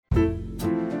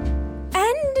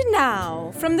And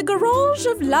now, from the garage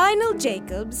of Lionel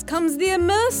Jacobs comes the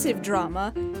immersive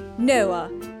drama, Noah,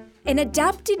 an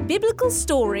adapted biblical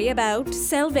story about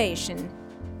salvation.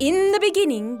 In the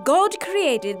beginning, God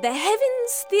created the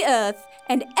heavens, the earth,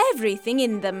 and everything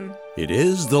in them. It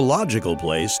is the logical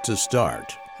place to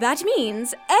start. That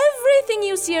means everything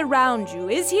you see around you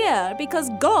is here because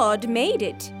God made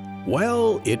it.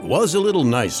 Well, it was a little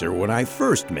nicer when I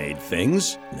first made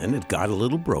things, then it got a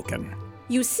little broken.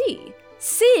 You see,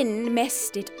 sin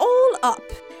messed it all up.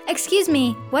 Excuse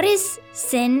me, what is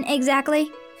sin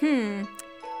exactly? Well,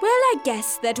 I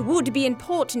guess that would be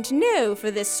important to know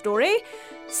for this story.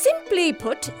 Simply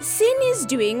put, sin is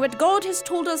doing what God has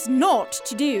told us not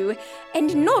to do,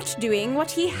 and not doing what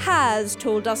He has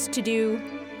told us to do.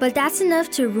 But that's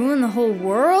enough to ruin the whole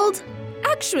world?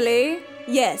 Actually,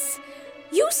 yes.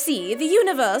 You see, the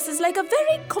universe is like a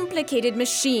very complicated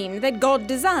machine that God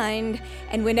designed,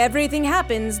 and when everything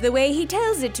happens the way He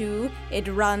tells it to, it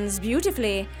runs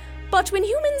beautifully. But when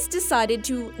humans decided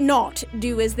to not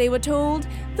do as they were told,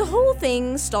 the whole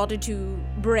thing started to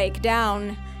break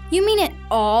down. You mean it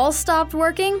all stopped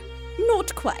working?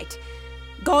 Not quite.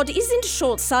 God isn't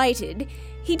short-sighted.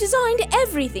 He designed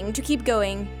everything to keep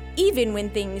going, even when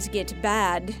things get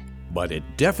bad. But it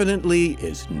definitely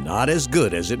is not as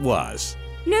good as it was.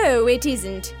 No, it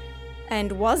isn't.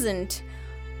 And wasn't.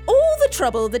 All the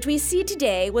trouble that we see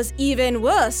today was even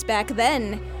worse back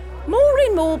then. More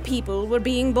and more people were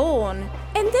being born,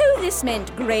 and though this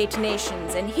meant great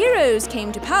nations and heroes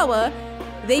came to power,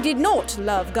 they did not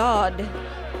love God.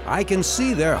 I can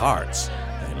see their hearts,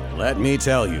 and let me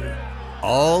tell you,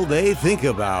 all they think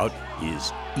about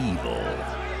is evil.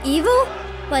 Evil?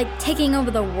 Like taking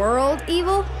over the world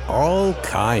evil? All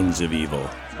kinds of evil.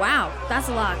 Wow, that's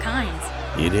a lot of kinds.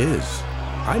 It is.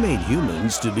 I made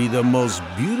humans to be the most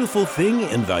beautiful thing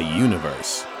in the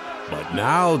universe. But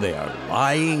now they are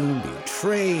lying,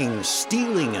 betraying,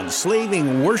 stealing,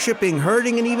 enslaving, worshiping,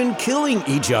 hurting, and even killing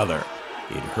each other.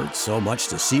 It hurts so much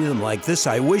to see them like this,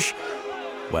 I wish...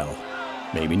 Well,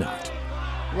 maybe not.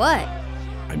 What?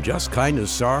 I'm just kind of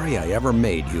sorry I ever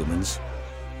made humans.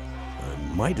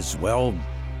 I might as well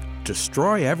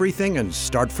destroy everything and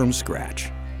start from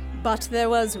scratch. But there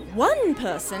was one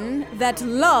person that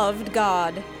loved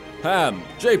God. Ham,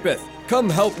 Japheth, come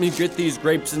help me get these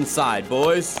grapes inside,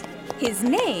 boys. His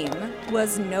name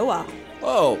was Noah.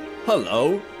 Oh,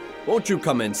 hello. Won't you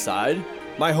come inside?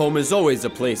 My home is always a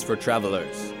place for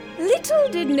travelers. Little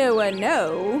did Noah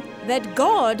know that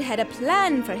God had a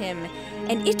plan for him,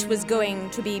 and it was going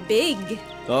to be big.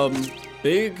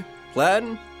 Big?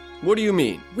 Plan? What do you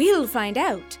mean? We'll find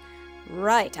out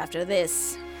right after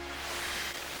this.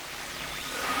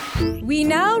 We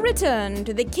now return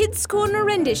to the Kids' Corner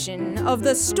rendition of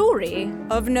the story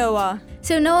of Noah.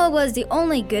 So Noah was the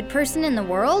only good person in the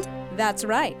world? That's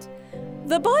right.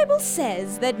 The Bible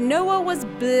says that Noah was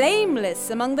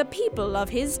blameless among the people of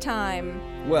his time.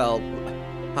 Well,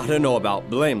 I don't know about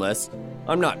blameless.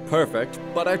 I'm not perfect,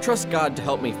 but I trust God to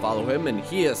help me follow Him, and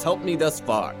He has helped me thus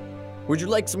far. Would you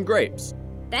like some grapes?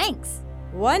 Thanks.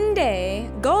 One day,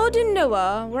 God and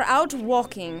Noah were out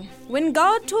walking when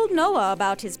God told Noah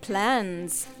about his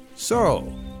plans.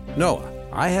 So, Noah,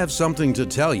 I have something to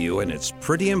tell you, and it's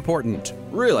pretty important.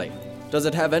 Really? Does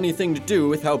it have anything to do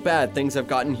with how bad things have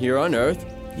gotten here on Earth?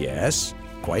 Yes,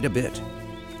 quite a bit.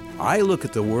 I look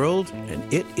at the world,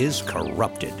 and it is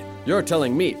corrupted. You're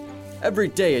telling me. Every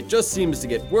day it just seems to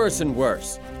get worse and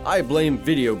worse. I blame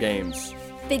video games.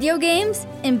 Video games?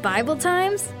 In Bible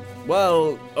times?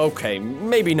 Well, okay,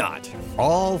 maybe not.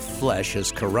 All flesh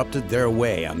has corrupted their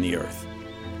way on the earth,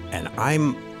 and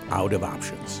I'm out of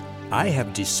options. I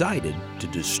have decided to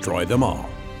destroy them all.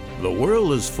 The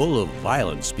world is full of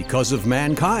violence because of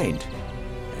mankind,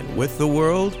 and with the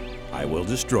world, I will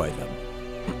destroy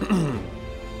them.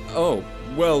 Oh,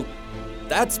 well,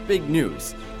 that's big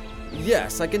news.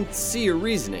 Yes, I can see your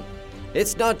reasoning.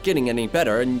 It's not getting any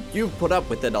better, and you've put up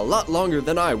with it a lot longer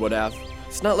than I would have.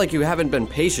 It's not like you haven't been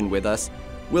patient with us.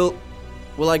 Will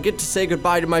I get to say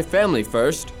goodbye to my family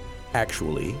first?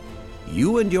 Actually,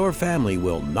 you and your family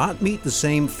will not meet the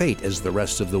same fate as the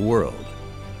rest of the world.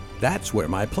 That's where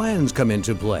my plans come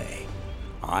into play.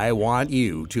 I want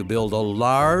you to build a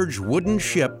large wooden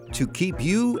ship to keep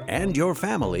you and your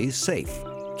family safe.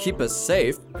 Keep us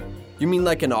safe? You mean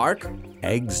like an ark?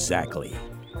 Exactly.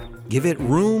 Give it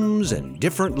rooms and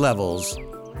different levels,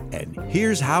 and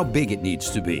here's how big it needs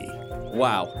to be.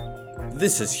 Wow,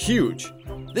 this is huge.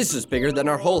 This is bigger than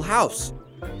our whole house.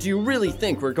 Do you really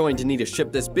think we're going to need a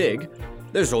ship this big?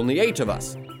 There's only 8 of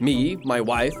us. Me, my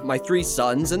wife, my 3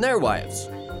 sons, and their wives.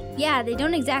 Yeah, they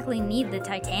don't exactly need the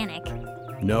Titanic.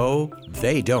 No,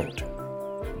 they don't.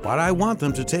 but I want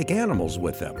them to take animals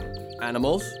with them.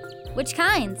 Animals? Which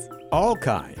kinds? All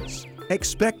kinds.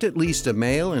 Expect at least a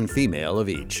male and female of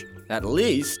each. At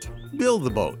least? Build the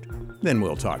boat, then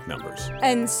we'll talk numbers.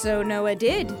 And so Noah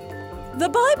did. The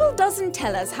Bible doesn't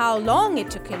tell us how long it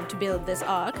took him to build this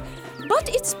ark, but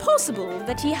it's possible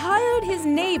that he hired his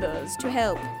neighbors to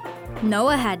help.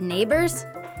 Noah had neighbors?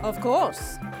 Of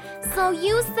course. So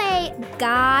you say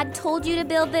God told you to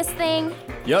build this thing?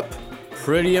 Yup.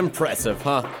 Pretty impressive,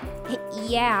 huh?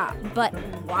 Yeah, but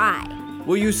why?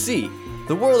 Well, you see,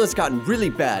 the world has gotten really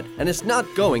bad, and it's not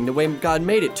going the way God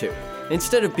made it to.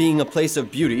 Instead of being a place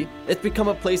of beauty, it's become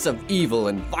a place of evil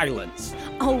and violence.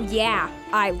 Oh yeah,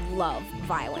 I love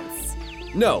violence.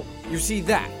 No, you see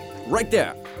that, right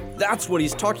there. That's what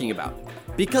he's talking about.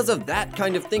 Because of that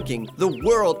kind of thinking, the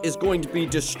world is going to be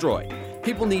destroyed.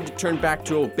 People need to turn back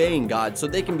to obeying God so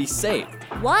they can be saved.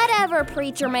 Whatever,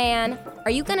 preacher man.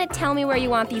 Are you gonna tell me where you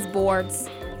want these boards?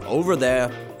 Over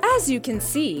there. As you can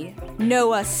see,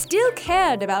 Noah still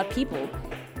cared about people,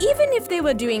 even if they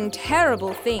were doing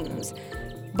terrible things.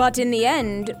 But in the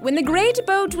end, when the great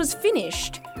boat was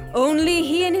finished, only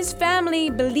he and his family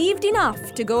believed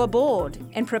enough to go aboard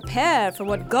and prepare for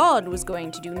what God was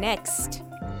going to do next.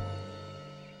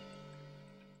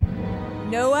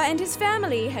 Noah and his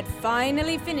family had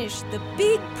finally finished the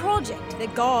big project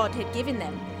that God had given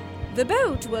them. The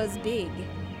boat was big.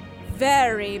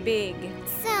 Very big.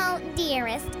 So,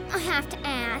 dearest, I have to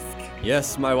ask.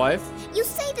 Yes, my wife? You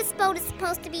say this boat is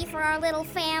supposed to be for our little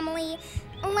family.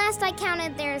 Last I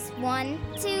counted, there's 1,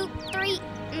 2, 3.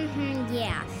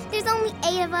 Yeah. There's only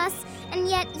 8 of us, and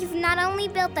yet you've not only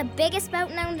built the biggest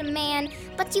boat known to man,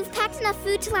 but you've packed enough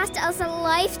food to last us a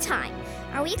lifetime.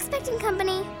 Are we expecting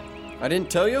company? I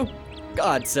didn't tell you?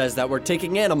 God says that we're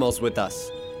taking animals with us.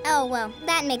 Oh, well,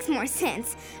 that makes more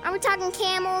sense. Are we talking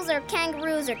camels or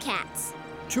kangaroos or cats?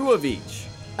 2 of each.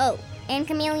 Oh, and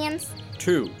chameleons?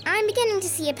 2. I'm beginning to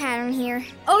see a pattern here.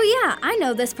 Oh yeah, I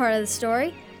know this part of the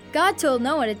story. God told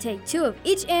Noah to take 2 of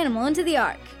each animal into the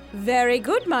ark. Very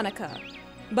good, Monica.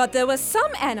 But there were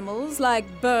some animals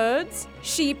like birds,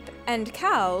 sheep, and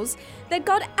cows that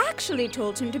God actually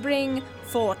told him to bring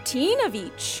 14 of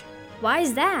each. Why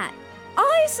is that?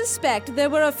 I suspect there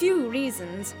were a few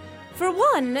reasons. For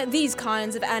one, these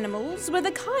kinds of animals were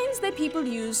the kinds that people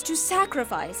used to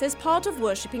sacrifice as part of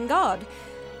worshipping God.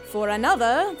 For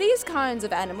another, these kinds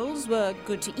of animals were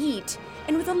good to eat,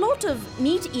 and with a lot of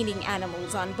meat-eating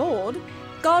animals on board,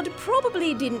 God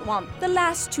probably didn't want the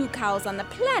last 2 cows on the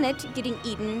planet getting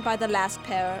eaten by the last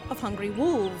pair of hungry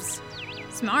wolves.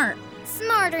 Smart.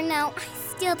 Smart or no,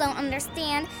 I still don't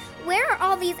understand. Where are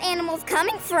all these animals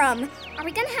coming from? Are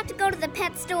we gonna have to go to the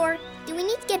pet store? Do we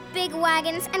need to get big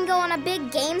wagons and go on a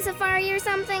big game safari or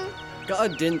something?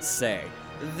 God didn't say.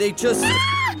 They just...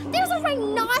 Ah! There's a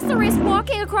rhinoceros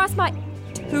walking across my...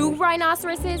 2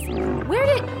 rhinoceroses? Where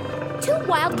did... 2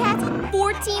 wildcats?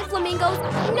 14 flamingos?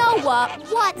 Noah,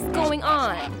 what's going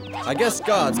on? I guess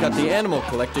God's got the animal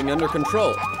collecting under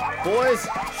control. Boys,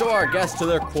 show our guests to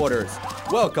their quarters.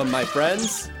 Welcome, my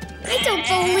friends. I don't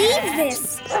believe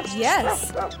this!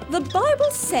 Yes, the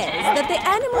Bible says that the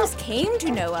animals came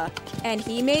to Noah, and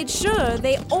he made sure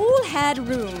they all had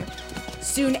room.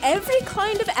 Soon every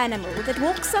kind of animal that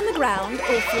walks on the ground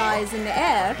or flies in the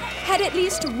air had at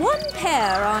least 1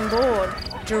 pair on board.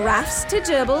 Giraffes to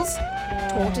gerbils,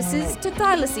 tortoises to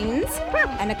thylacines,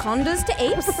 anacondas to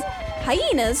apes,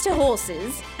 hyenas to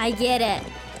horses. I get it.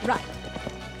 Right.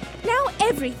 Now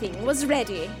everything was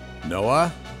ready.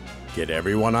 Noah, get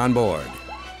everyone on board.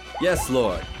 Yes,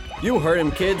 Lord. You heard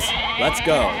him, kids. Let's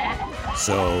go.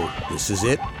 So, this is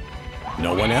it?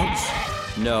 No one else?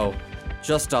 No,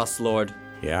 just us, Lord.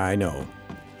 Yeah, I know.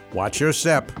 Watch your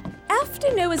step.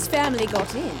 After Noah's family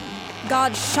got in,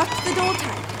 God shut the door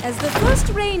tight as the first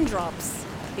raindrops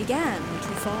began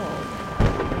to fall.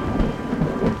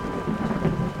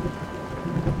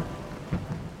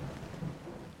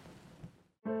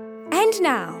 And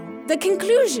now, the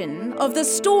conclusion of the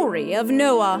story of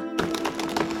Noah.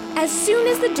 As soon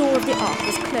as the door of the ark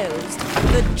was closed,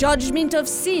 the judgment of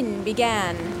sin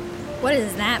began. What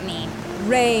does that mean?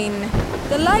 Rain,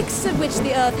 the likes of which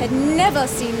the earth had never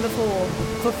seen before.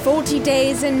 For 40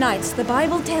 days and nights, the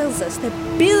Bible tells us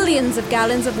that billions of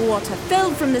gallons of water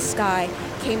fell from the sky,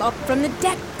 came up from the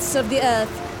depths of the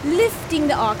earth, lifting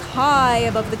the ark high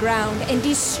above the ground and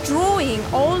destroying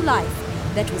all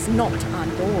life that was not on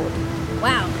board.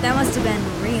 Wow, that must have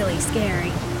been really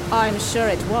scary. I'm sure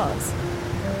it was.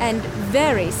 And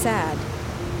very sad.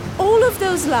 All of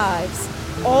those lives,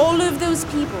 all of those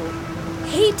people,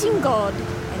 hating God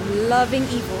and loving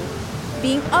evil,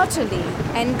 being utterly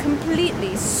and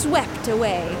completely swept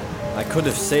away. I could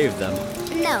have saved them.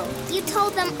 No, you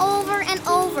told them over and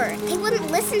over. They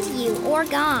wouldn't listen to you or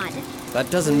God. That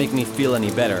doesn't make me feel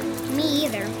any better. Me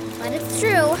either, but it's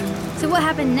true. So what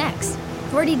happened next?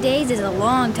 40 days is a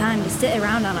long time to sit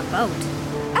around on a boat.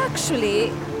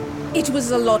 Actually, it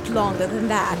was a lot longer than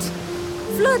that.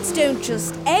 Floods don't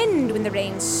just end when the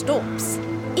rain stops.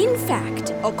 In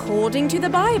fact, according to the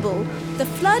Bible, the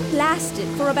flood lasted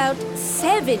for about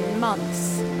 7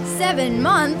 months. 7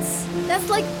 months? That's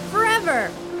like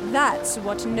forever. That's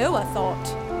what Noah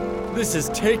thought. This is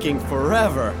taking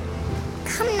forever.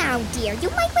 Come now, dear. You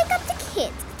might wake up the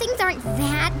kids. Things aren't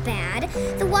that bad.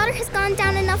 The water has gone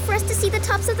down enough for us to see the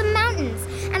tops of the mountains.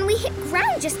 And we hit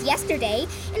ground just yesterday.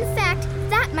 In fact,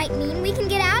 that might mean we can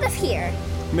get out of here.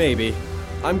 Maybe.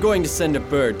 I'm going to send a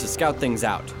bird to scout things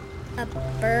out. A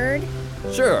bird?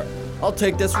 Sure. I'll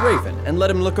take this raven and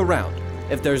let him look around.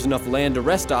 If there's enough land to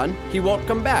rest on, he won't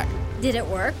come back. Did it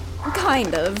work?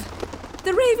 Kind of.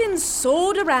 The raven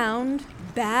soared around,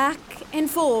 back and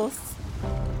forth.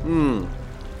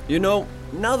 You know,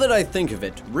 now that I think of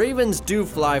it, ravens do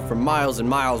fly for miles and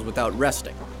miles without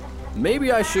resting.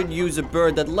 Maybe I should use a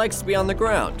bird that likes to be on the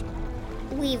ground.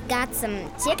 We've got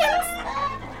some chickens?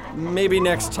 Maybe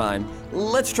next time.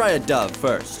 Let's try a dove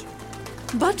first.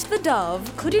 But the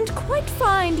dove couldn't quite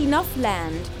find enough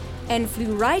land and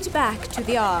flew right back to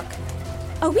the ark.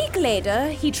 A week later,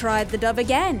 he tried the dove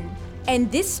again,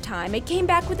 and this time it came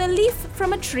back with a leaf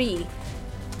from a tree.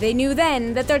 They knew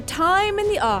then that their time in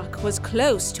the ark was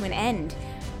close to an end.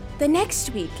 The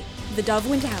next week, the dove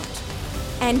went out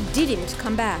and didn't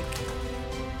come back.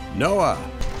 Noah,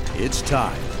 it's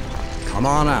time. Come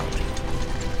on out.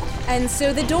 And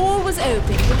so the door was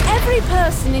opened and every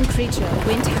person and creature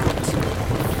went out.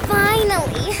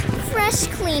 Finally! Fresh,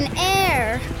 clean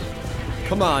air.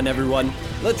 Come on, everyone.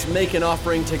 Let's make an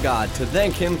offering to God to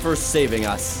thank Him for saving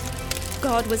us.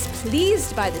 God was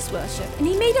pleased by this worship, and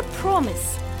he made a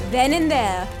promise, then and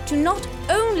there, to not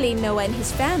only Noah and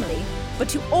his family, but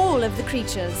to all of the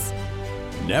creatures.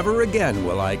 Never again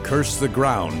will I curse the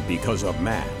ground because of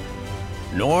man,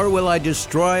 nor will I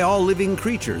destroy all living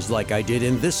creatures like I did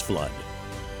in this flood.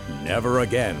 Never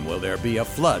again will there be a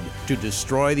flood to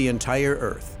destroy the entire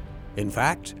earth. In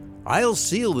fact, I'll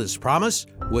seal this promise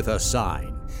with a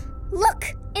sign. Look!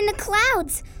 In the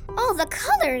clouds! All the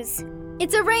colors!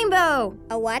 It's a rainbow!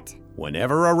 A what?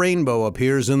 Whenever a rainbow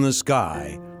appears in the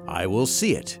sky, I will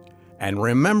see it and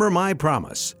remember my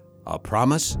promise, a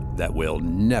promise that will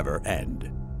never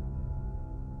end.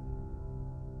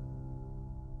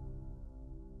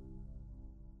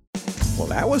 Well,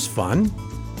 that was fun.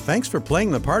 Thanks for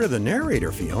playing the part of the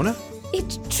narrator, Fiona.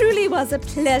 It truly was a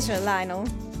pleasure, Lionel.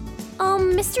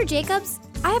 Mr. Jacobs,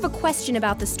 I have a question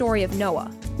about the story of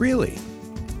Noah. Really?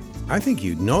 I think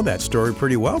you'd know that story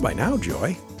pretty well by now,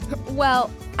 Joy.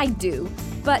 Well, I do,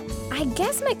 but I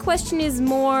guess my question is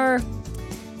more,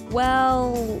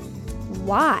 well,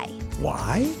 why?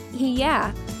 Why?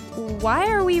 Yeah, why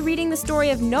are we reading the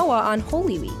story of Noah on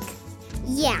Holy Week?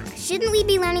 Yeah, shouldn't we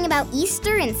be learning about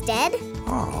Easter instead?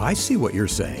 Oh, I see what you're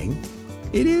saying.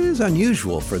 It is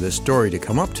unusual for this story to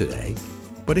come up today,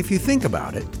 but if you think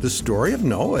about it, the story of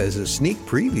Noah is a sneak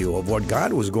preview of what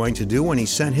God was going to do when he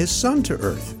sent his son to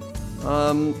earth.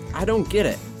 I don't get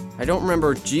it. I don't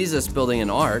remember Jesus building an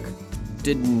ark.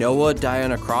 Did Noah die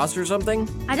on a cross or something?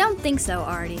 I don't think so,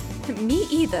 Artie. Me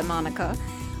either, Monica.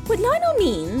 What Lionel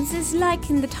means is, like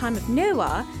in the time of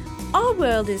Noah, our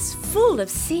world is full of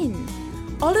sin.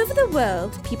 All over the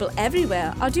world, people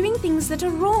everywhere are doing things that are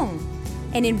wrong.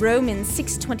 And in Romans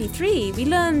 6:23, we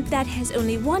learn that has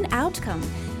only one outcome: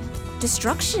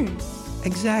 destruction.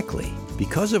 Exactly.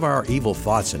 Because of our evil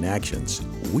thoughts and actions,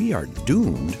 we are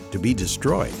doomed to be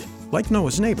destroyed, like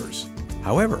Noah's neighbors.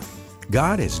 However,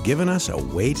 God has given us a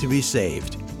way to be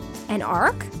saved. An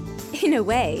ark? In a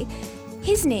way,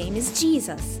 his name is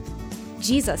Jesus.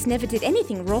 Jesus never did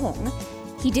anything wrong.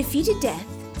 He defeated death,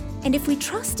 and if we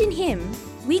trust in him,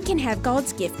 we can have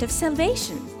God's gift of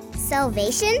salvation.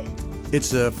 Salvation?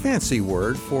 It's a fancy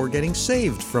word for getting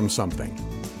saved from something.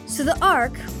 So the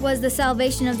ark was the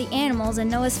salvation of the animals and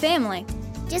Noah's family.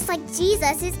 Just like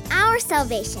Jesus is our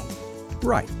salvation.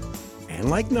 Right. And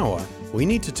like Noah, we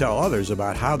need to tell others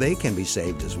about how they can be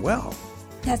saved as well.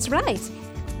 That's right.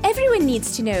 Everyone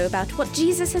needs to know about what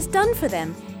Jesus has done for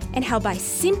them and how by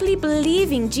simply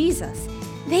believing Jesus,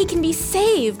 they can be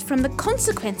saved from the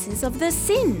consequences of their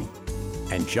sin.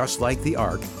 And just like the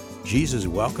ark, Jesus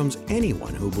welcomes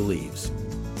anyone who believes.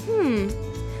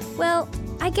 Well,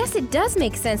 I guess it does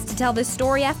make sense to tell this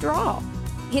story after all.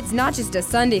 It's not just a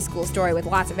Sunday school story with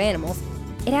lots of animals.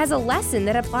 It has a lesson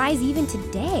that applies even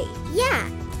today. Yeah,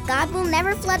 God will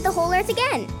never flood the whole earth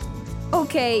again.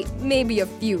 Okay, maybe a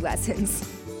few lessons.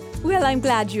 Well, I'm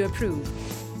glad you approve.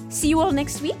 See you all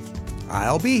next week?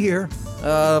 I'll be here.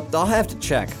 I'll have to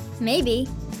check. Maybe.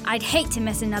 I'd hate to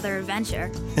miss another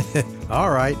adventure.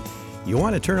 All right. You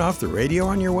want to turn off the radio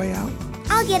on your way out?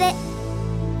 I'll get it.